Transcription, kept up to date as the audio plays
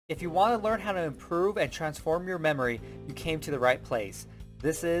If you want to learn how to improve and transform your memory, you came to the right place.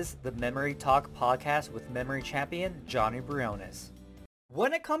 This is the Memory Talk podcast with memory champion Johnny Briones.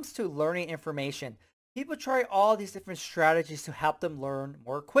 When it comes to learning information, people try all these different strategies to help them learn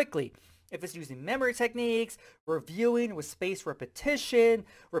more quickly. If it's using memory techniques, reviewing with spaced repetition,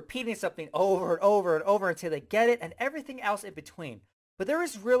 repeating something over and over and over until they get it, and everything else in between. But there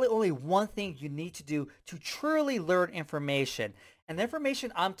is really only one thing you need to do to truly learn information. And the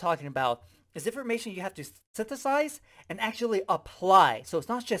information I'm talking about is information you have to synthesize and actually apply. So it's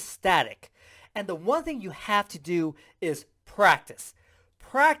not just static. And the one thing you have to do is practice.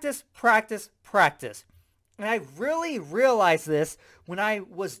 Practice, practice, practice. And I really realized this when I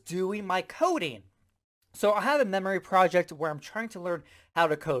was doing my coding. So I have a memory project where I'm trying to learn how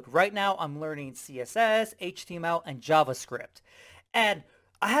to code. Right now, I'm learning CSS, HTML, and JavaScript. And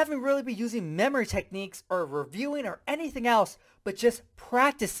I haven't really been using memory techniques or reviewing or anything else, but just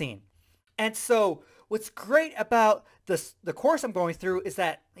practicing. And so what's great about the course I'm going through is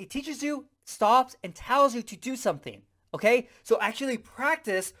that it teaches you, stops, and tells you to do something. Okay? So actually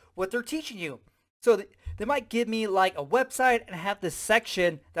practice what they're teaching you. So they might give me like a website and have this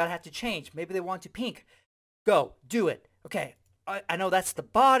section that I have to change. Maybe they want to pink. Go, do it. Okay, I know that's the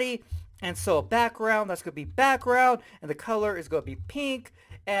body. And so background, that's going to be background. And the color is going to be pink.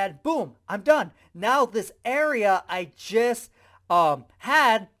 And boom, I'm done. Now this area I just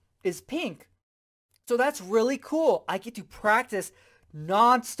had is pink. So that's really cool. I get to practice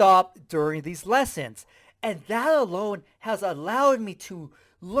nonstop during these lessons. And that alone has allowed me to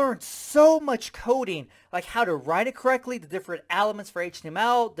learn so much coding, like how to write it correctly, the different elements for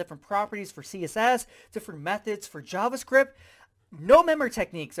HTML, different properties for CSS, different methods for JavaScript. No memory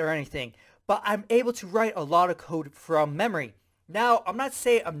techniques or anything, but I'm able to write a lot of code from memory. Now, I'm not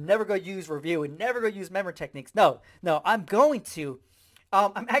saying I'm never going to use review and never going to use memory techniques. No, I'm going to.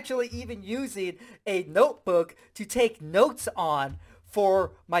 I'm actually even using a notebook to take notes on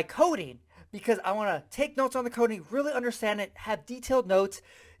for my coding, because I want to take notes on the coding, really understand it, have detailed notes,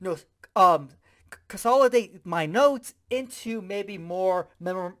 consolidate my notes into maybe more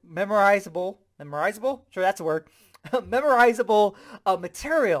memorizable, sure that's a word, memorizable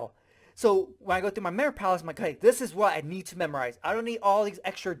material. So when I go through my memory palace, I'm like, hey, this is what I need to memorize. I don't need all these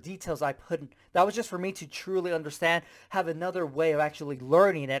extra details I put in. That was just for me to truly understand, have another way of actually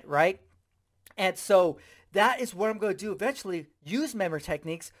learning it, right? And so that is what I'm going to do eventually, use memory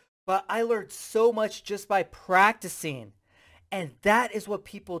techniques. But I learned so much just by practicing. And that is what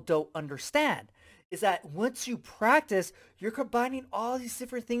people don't understand, is that once you practice, you're combining all these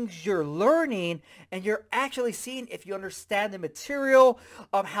different things you're learning, and you're actually seeing if you understand the material,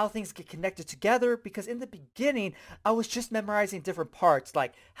 how things get connected together. Because in the beginning, I was just memorizing different parts,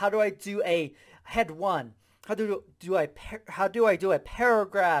 like how do I do a head one? How do I do a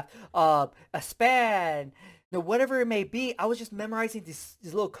paragraph, a span? Whatever it may be, I was just memorizing these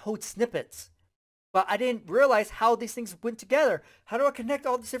little code snippets. But I didn't realize how these things went together. How do I connect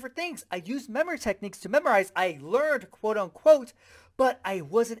all these different things? I used memory techniques to memorize. I learned, quote unquote, but I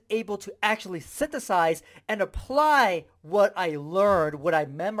wasn't able to actually synthesize and apply what I learned, what I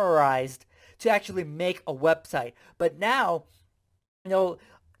memorized, to actually make a website. But now,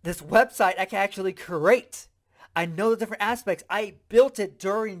 this website I can actually create. I know the different aspects. I built it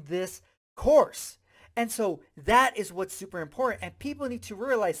during this course. And so that is what's super important. And people need to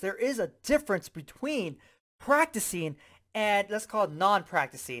realize there is a difference between practicing and let's call it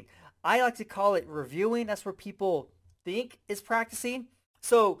non-practicing. I like to call it reviewing. That's where people think is practicing.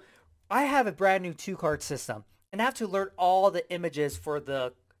 So I have a brand new 2-card system, and I have to learn all the images for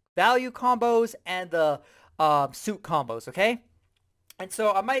the value combos and the suit combos, okay? And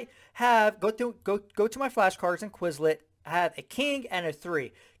so I might have, go to my flashcards and Quizlet, I have a king and a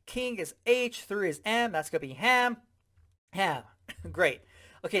 3. King is H, 3 is M, that's going to be ham. Great.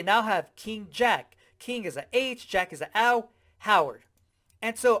 Okay, now I have King Jack. King is a H, Jack is a Ow, Howard.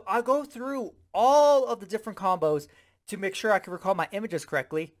 And so I go through all of the different combos to make sure I can recall my images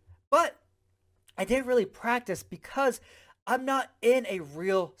correctly. But I didn't really practice because I'm not in a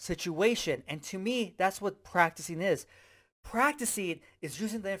real situation. And to me, that's what practicing is. Practicing is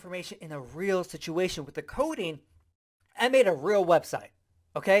using the information in a real situation. With the coding, I made a real website.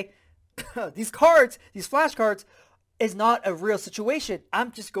 Okay, these flashcards is not a real situation.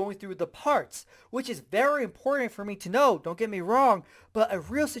 I'm just going through the parts, which is very important for me to know. Don't get me wrong, but a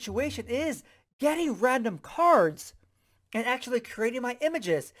real situation is getting random cards and actually creating my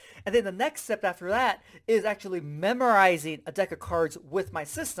images. And then the next step after that is actually memorizing a deck of cards with my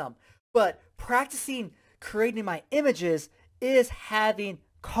system. But practicing creating my images is having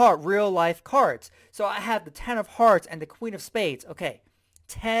real life cards. So I have the 10 of hearts and the queen of spades. Okay.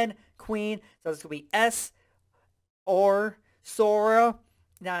 10, queen. So this could be S or Sora.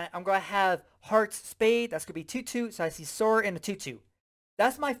 Now I'm going to have hearts, spade. That's going to be 2-2. So I see Sora and a 2-2.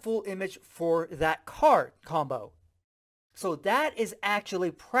 That's my full image for that card combo. So that is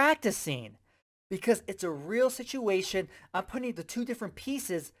actually practicing because it's a real situation. I'm putting the two different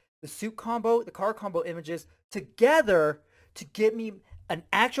pieces, the suit combo, the card combo images together to give me an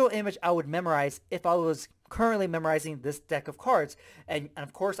actual image I would memorize if I was currently memorizing this deck of cards. And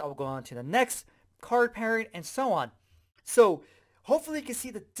of course, I will go on to the next card pairing and so on. So hopefully you can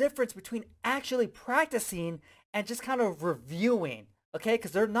see the difference between actually practicing and just kind of reviewing, okay?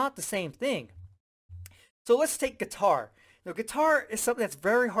 Because they're not the same thing. So let's take guitar. Now, guitar is something that's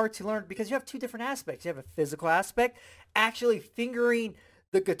very hard to learn because you have two different aspects. You have a physical aspect, actually fingering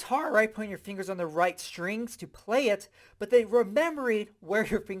the guitar, right? Putting your fingers on the right strings to play it, but then remembering where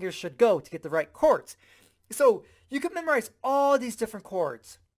your fingers should go to get the right chords. So you can memorize all these different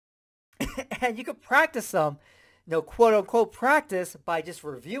chords and you can practice them, quote unquote practice by just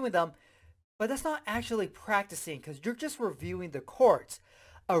reviewing them, but that's not actually practicing because you're just reviewing the chords.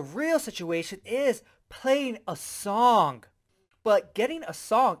 A real situation is playing a song, but getting a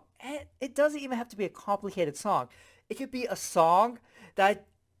song, it doesn't even have to be a complicated song. It could be a song that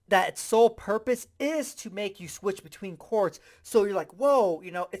its sole purpose is to make you switch between chords. So you're like, whoa,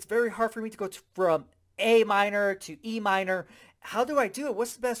 it's very hard for me to go from A minor to E minor. How do I do it?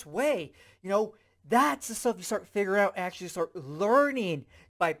 What's the best way? That's the stuff you start figuring out and actually start learning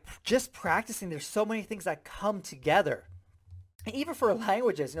by just practicing. There's so many things that come together. And even for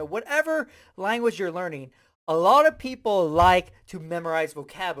languages, whatever language you're learning, a lot of people like to memorize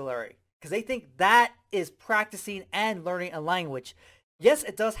vocabulary because they think that is practicing and learning a language. Yes,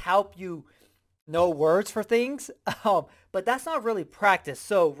 it does help you know words for things, but that's not really practice.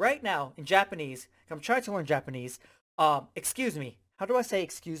 So right now in Japanese, I'm trying to learn Japanese. Excuse me. How do I say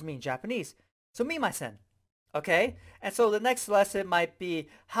excuse me in Japanese? Sumimasen. Okay? And so the next lesson might be,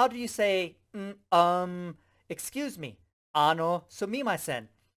 how do you say excuse me? Sumimasen.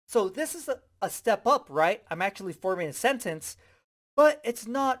 So this is a step up, right? I'm actually forming a sentence, but it's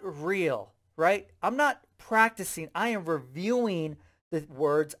not real, right? I'm not practicing. I am reviewing the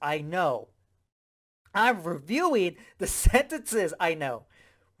words I know. I'm reviewing the sentences I know.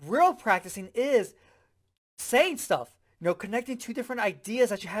 Real practicing is saying stuff, connecting two different ideas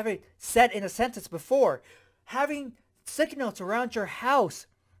that you haven't said in a sentence before, having sticky notes around your house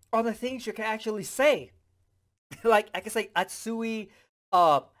on the things you can actually say. Like I can say atsui,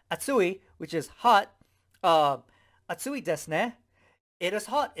 which is hot. Atsui desu ne. It is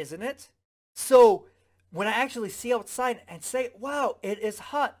hot, isn't it? So when I actually see outside and say, wow, it is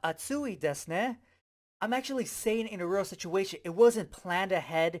hot, atsui desu ne, I'm actually saying in a real situation. It wasn't planned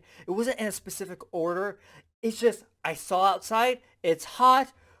ahead. It wasn't in a specific order. It's just I saw outside, it's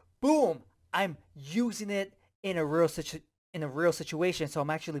hot, boom. I'm using it in a real situation. So I'm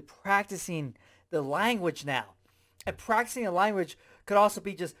actually practicing the language now. And practicing a language could also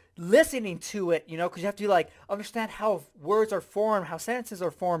be just listening to it, because you have to understand how words are formed, how sentences are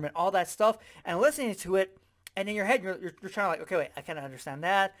formed, and all that stuff, and listening to it. And in your head, you're trying to okay, wait, I kind of understand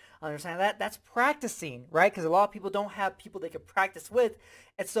that. I understand that. That's practicing, right? Because a lot of people don't have people they can practice with,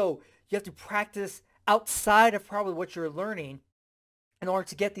 and so you have to practice outside of probably what you're learning in order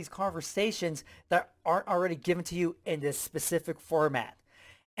to get these conversations that aren't already given to you in this specific format.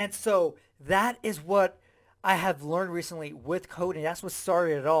 And so that is what I have learned recently with coding. That's what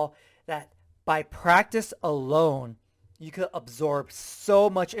started it all, that by practice alone, you could absorb so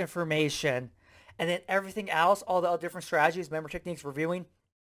much information, and then everything else, all the other different strategies, memory techniques, reviewing,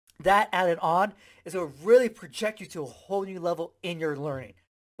 that added on is going to really project you to a whole new level in your learning.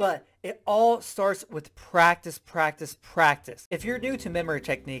 But it all starts with practice, practice, practice. If you're new to memory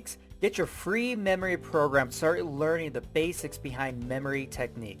techniques, get your free memory program to start learning the basics behind memory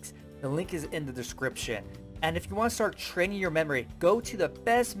techniques. The link is in the description. And if you want to start training your memory, go to the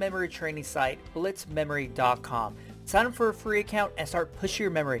best memory training site, blitzmemory.com. Sign up for a free account and start pushing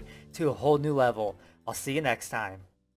your memory to a whole new level. I'll see you next time.